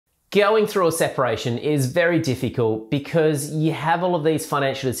Going through a separation is very difficult because you have all of these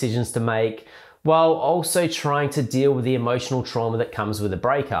financial decisions to make while also trying to deal with the emotional trauma that comes with a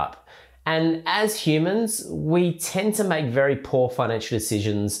breakup. And as humans, we tend to make very poor financial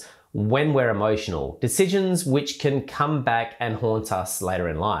decisions when we're emotional, decisions which can come back and haunt us later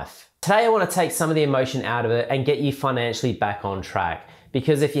in life. Today, I want to take some of the emotion out of it and get you financially back on track.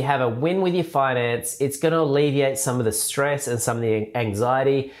 Because if you have a win with your finance, it's going to alleviate some of the stress and some of the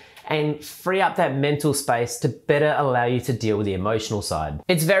anxiety and free up that mental space to better allow you to deal with the emotional side.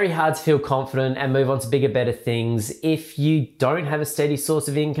 It's very hard to feel confident and move on to bigger, better things if you don't have a steady source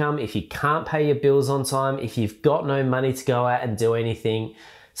of income, if you can't pay your bills on time, if you've got no money to go out and do anything.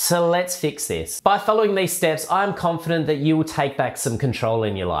 So let's fix this. By following these steps, I'm confident that you will take back some control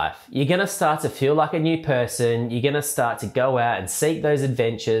in your life. You're gonna start to feel like a new person. You're gonna start to go out and seek those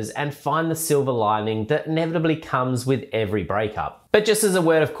adventures and find the silver lining that inevitably comes with every breakup. But just as a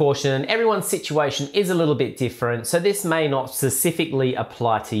word of caution, everyone's situation is a little bit different, so this may not specifically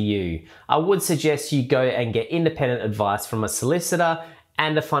apply to you. I would suggest you go and get independent advice from a solicitor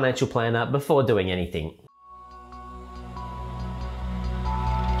and a financial planner before doing anything.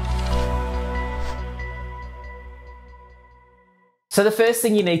 So the first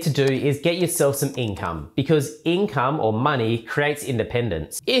thing you need to do is get yourself some income, because income or money creates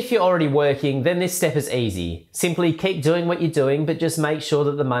independence. If you're already working, then this step is easy. Simply keep doing what you're doing, but just make sure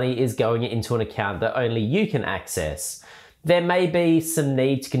that the money is going into an account that only you can access. There may be some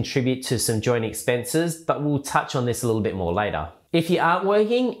need to contribute to some joint expenses, but we'll touch on this a little bit more later. If you aren't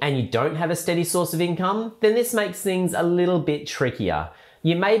working and you don't have a steady source of income, then this makes things a little bit trickier.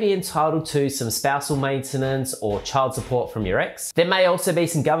 You may be entitled to some spousal maintenance or child support from your ex. There may also be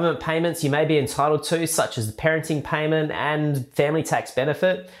some government payments you may be entitled to, such as the parenting payment and family tax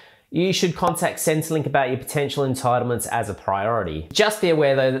benefit. You should contact Centrelink about your potential entitlements as a priority. Just be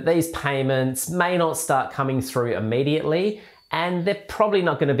aware though that these payments may not start coming through immediately, and they're probably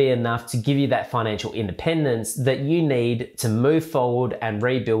not going to be enough to give you that financial independence that you need to move forward and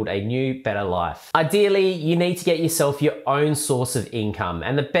rebuild a new, better life. Ideally, you need to get yourself your own source of income,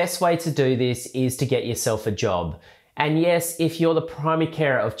 and the best way to do this is to get yourself a job. And yes, if you're the primary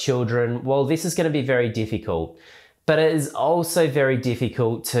carer of children, well, this is going to be very difficult. But it is also very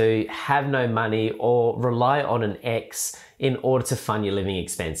difficult to have no money or rely on an ex in order to fund your living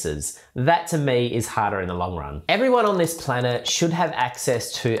expenses. That to me is harder in the long run. Everyone on this planet should have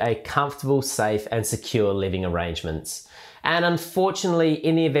access to a comfortable, safe and secure living arrangements. And unfortunately,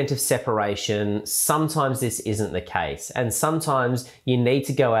 in the event of separation, sometimes this isn't the case. And sometimes you need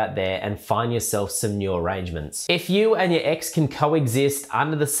to go out there and find yourself some new arrangements. If you and your ex can coexist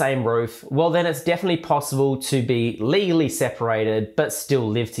under the same roof, well then it's definitely possible to be legally separated, but still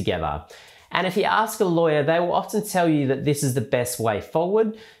live together. And if you ask a lawyer, they will often tell you that this is the best way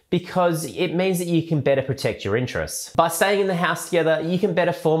forward, because it means that you can better protect your interests. By staying in the house together, you can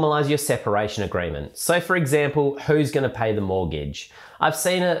better formalize your separation agreement. So for example, who's gonna pay the mortgage? I've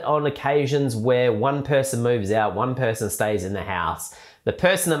seen it on occasions where one person moves out, one person stays in the house. The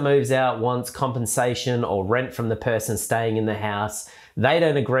person that moves out wants compensation or rent from the person staying in the house. They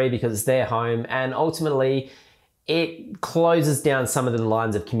don't agree because it's their home, and ultimately, it closes down some of the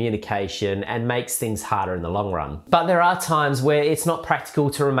lines of communication and makes things harder in the long run. But there are times where it's not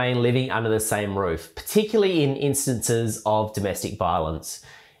practical to remain living under the same roof, particularly in instances of domestic violence.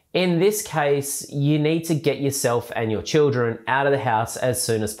 In this case, you need to get yourself and your children out of the house as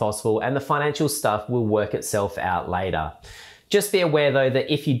soon as possible, and the financial stuff will work itself out later. Just be aware though that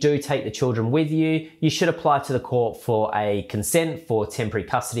if you do take the children with you, you should apply to the court for a consent for temporary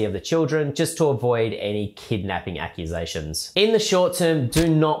custody of the children, just to avoid any kidnapping accusations. In the short term, do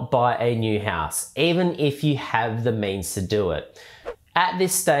not buy a new house, even if you have the means to do it. At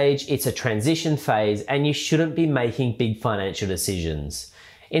this stage, it's a transition phase and you shouldn't be making big financial decisions.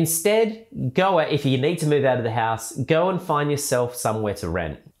 Instead, if you need to move out of the house, go and find yourself somewhere to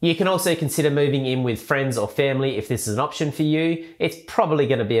rent. You can also consider moving in with friends or family if this is an option for you. It's probably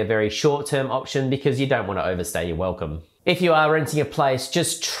going to be a very short-term option because you don't want to overstay your welcome. If you are renting a place,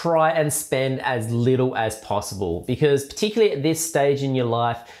 just try and spend as little as possible, because particularly at this stage in your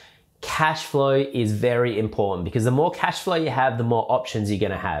life, cash flow is very important, because the more cash flow you have, the more options you're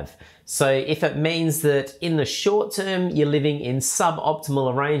going to have. So if it means that in the short term you're living in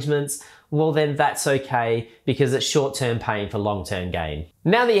suboptimal arrangements, well then that's okay because it's short-term pain for long-term gain.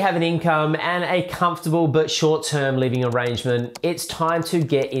 Now that you have an income and a comfortable but short-term living arrangement, it's time to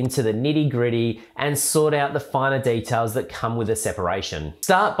get into the nitty-gritty and sort out the finer details that come with a separation.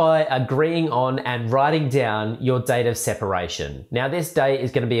 Start by agreeing on and writing down your date of separation. Now this date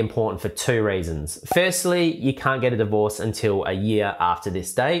is going to be important for two reasons. Firstly, you can't get a divorce until a year after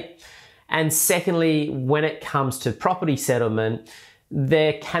this date. And secondly, when it comes to property settlement,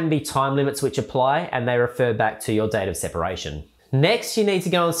 there can be time limits which apply and they refer back to your date of separation. Next, you need to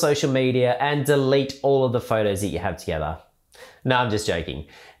go on social media and delete all of the photos that you have together. No, I'm just joking.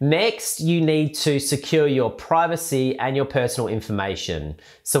 Next, you need to secure your privacy and your personal information.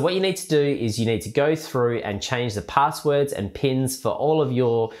 So what you need to do is you need to go through and change the passwords and pins for all of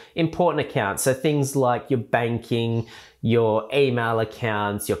your important accounts. So things like your banking, your email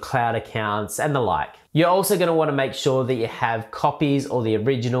accounts, your cloud accounts, and the like. You're also going to want to make sure that you have copies or the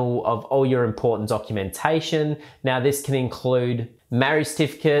original of all your important documentation. Now this can include marriage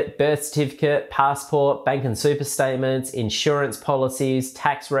certificate, birth certificate, passport, bank and super statements, insurance policies,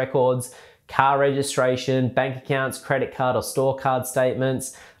 tax records, car registration, bank accounts, credit card or store card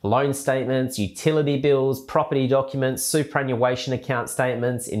statements, loan statements, utility bills, property documents, superannuation account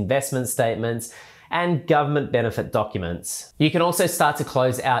statements, investment statements, and government benefit documents. You can also start to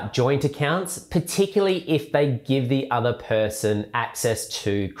close out joint accounts, particularly if they give the other person access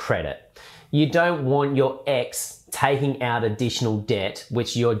to credit. You don't want your ex taking out additional debt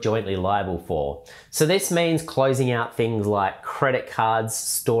which you're jointly liable for. So this means closing out things like credit cards,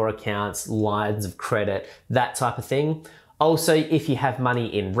 store accounts, lines of credit, that type of thing. Also, if you have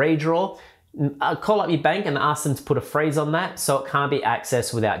money in redraw, call up your bank and ask them to put a freeze on that so it can't be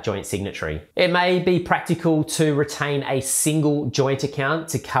accessed without joint signatory. It may be practical to retain a single joint account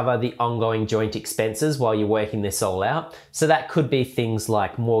to cover the ongoing joint expenses while you're working this all out. So that could be things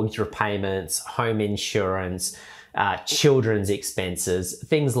like mortgage repayments, home insurance, children's expenses,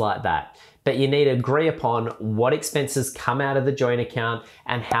 things like that. But you need to agree upon what expenses come out of the joint account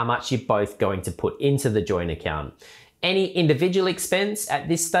and how much you're both going to put into the joint account. Any individual expense at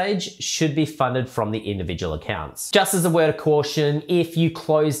this stage should be funded from the individual accounts. Just as a word of caution, if you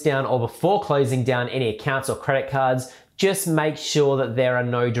close down or before closing down any accounts or credit cards, just make sure that there are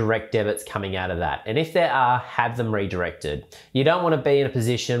no direct debits coming out of that. And if there are, have them redirected. You don't want to be in a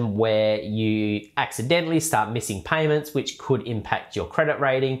position where you accidentally start missing payments, which could impact your credit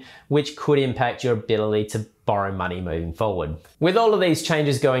rating, which could impact your ability to borrow money moving forward. With all of these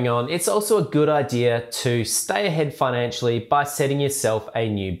changes going on, it's also a good idea to stay ahead financially by setting yourself a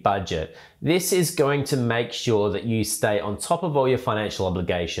new budget. This is going to make sure that you stay on top of all your financial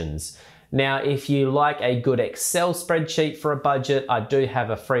obligations. Now, if you like a good Excel spreadsheet for a budget, I do have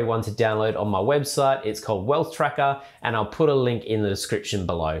a free one to download on my website. It's called Wealth Tracker, and I'll put a link in the description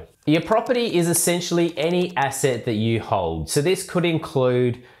below. Your property is essentially any asset that you hold. So this could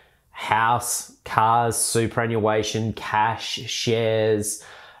include house, cars, superannuation, cash, shares,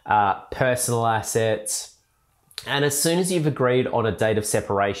 personal assets. And as soon as you've agreed on a date of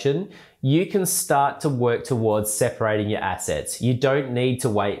separation, you can start to work towards separating your assets. You don't need to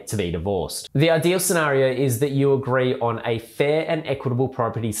wait to be divorced. The ideal scenario is that you agree on a fair and equitable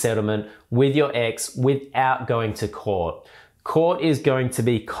property settlement with your ex without going to court. Court is going to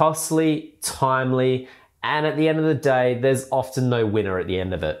be costly, timely, and at the end of the day, there's often no winner at the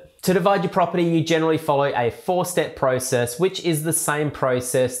end of it. To divide your property, you generally follow a 4-step process, which is the same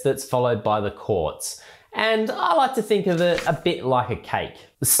process that's followed by the courts. And I like to think of it a bit like a cake.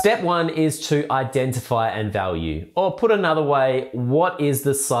 Step 1 is to identify and value, or put another way, what is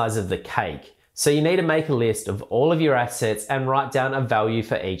the size of the cake? So you need to make a list of all of your assets and write down a value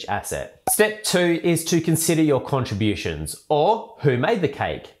for each asset. Step 2 is to consider your contributions, or who made the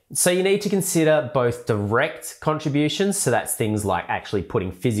cake. So you need to consider both direct contributions, so that's things like actually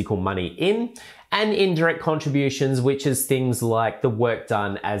putting physical money in, and indirect contributions, which is things like the work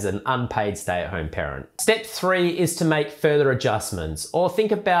done as an unpaid stay-at-home parent. Step 3 is to make further adjustments, or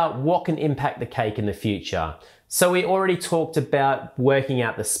think about what can impact the cake in the future. So we already talked about working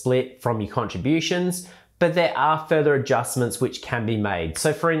out the split from your contributions, but there are further adjustments which can be made.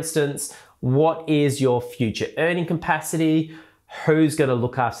 So for instance, what is your future earning capacity? Who's going to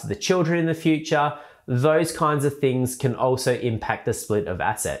look after the children in the future? Those kinds of things can also impact the split of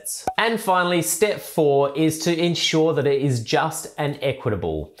assets. And finally, step 4 is to ensure that it is just and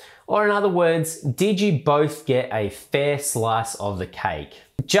equitable. Or in other words, did you both get a fair slice of the cake?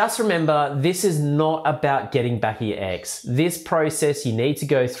 Just remember, this is not about getting back at your ex. This process you need to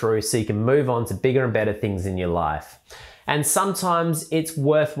go through so you can move on to bigger and better things in your life. And sometimes it's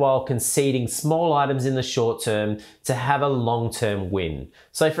worthwhile conceding small items in the short term to have a long-term win.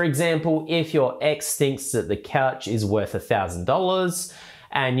 So for example, if your ex thinks that the couch is worth $1,000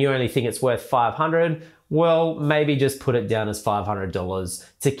 and you only think it's worth $500, well, maybe just put it down as $500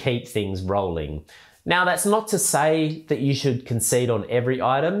 to keep things rolling. Now, that's not to say that you should concede on every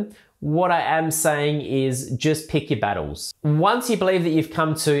item. What I am saying is just pick your battles. Once you believe that you've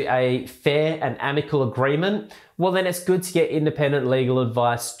come to a fair and amicable agreement, well then it's good to get independent legal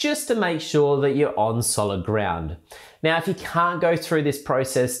advice just to make sure that you're on solid ground. Now, if you can't go through this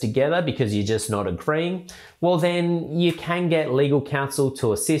process together because you're just not agreeing, well then you can get legal counsel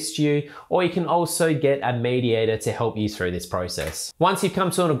to assist you, or you can also get a mediator to help you through this process. Once you've come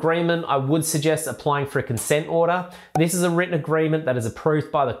to an agreement, I would suggest applying for a consent order. This is a written agreement that is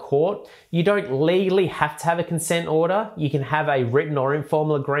approved by the court. You don't legally have to have a consent order. You can have a written or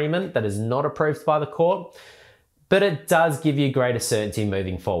informal agreement that is not approved by the court, but it does give you greater certainty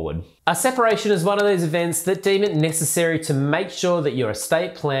moving forward. A separation is one of those events that deem it necessary to make sure that your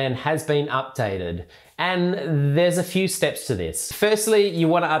estate plan has been updated. And there's a few steps to this. Firstly, you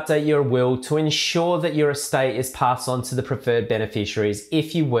want to update your will to ensure that your estate is passed on to the preferred beneficiaries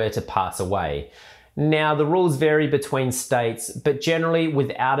if you were to pass away. Now, the rules vary between states, but generally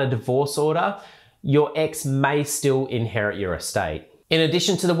without a divorce order, your ex may still inherit your estate. In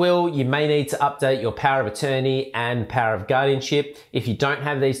addition to the will, you may need to update your power of attorney and power of guardianship. If you don't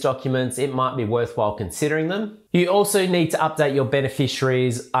have these documents, it might be worthwhile considering them. You also need to update your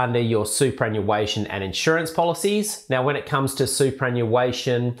beneficiaries under your superannuation and insurance policies. Now, when it comes to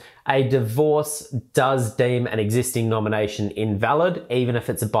superannuation, a divorce does deem an existing nomination invalid, even if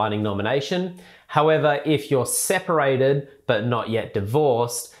it's a binding nomination. However, if you're separated but not yet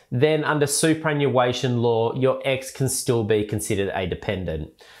divorced, then under superannuation law, your ex can still be considered a dependent.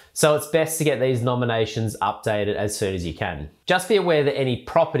 So it's best to get these nominations updated as soon as you can. Just be aware that any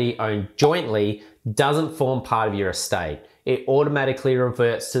property owned jointly doesn't form part of your estate. It automatically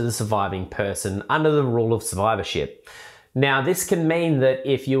reverts to the surviving person under the rule of survivorship. Now, this can mean that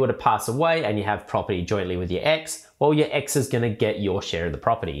if you were to pass away and you have property jointly with your ex, well, your ex is going to get your share of the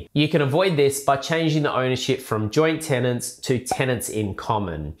property. You can avoid this by changing the ownership from joint tenants to tenants in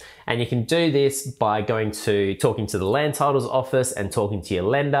common. And you can do this by talking to the land titles office and talking to your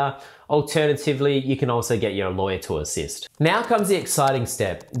lender. Alternatively, you can also get your lawyer to assist. Now comes the exciting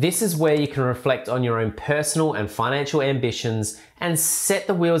step. This is where you can reflect on your own personal and financial ambitions and set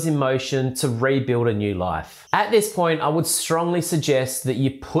the wheels in motion to rebuild a new life. At this point, I would strongly suggest that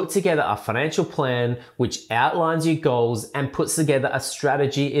you put together a financial plan which outlines your goals and puts together a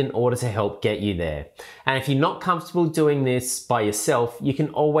strategy in order to help get you there. And if you're not comfortable doing this by yourself, you can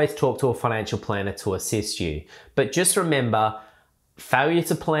always talk to a financial planner to assist you. But just remember, failure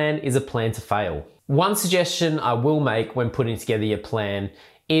to plan is a plan to fail. One suggestion I will make when putting together your plan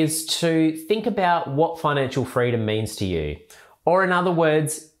is to think about what financial freedom means to you. Or in other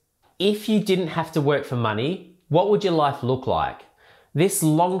words, if you didn't have to work for money, what would your life look like? This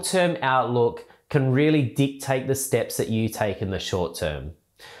long-term outlook can really dictate the steps that you take in the short term.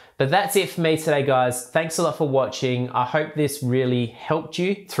 But that's it for me today, guys. Thanks a lot for watching. I hope this really helped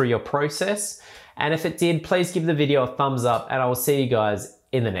you through your process. And if it did, please give the video a thumbs up and I will see you guys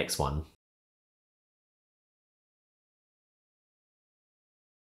in the next one.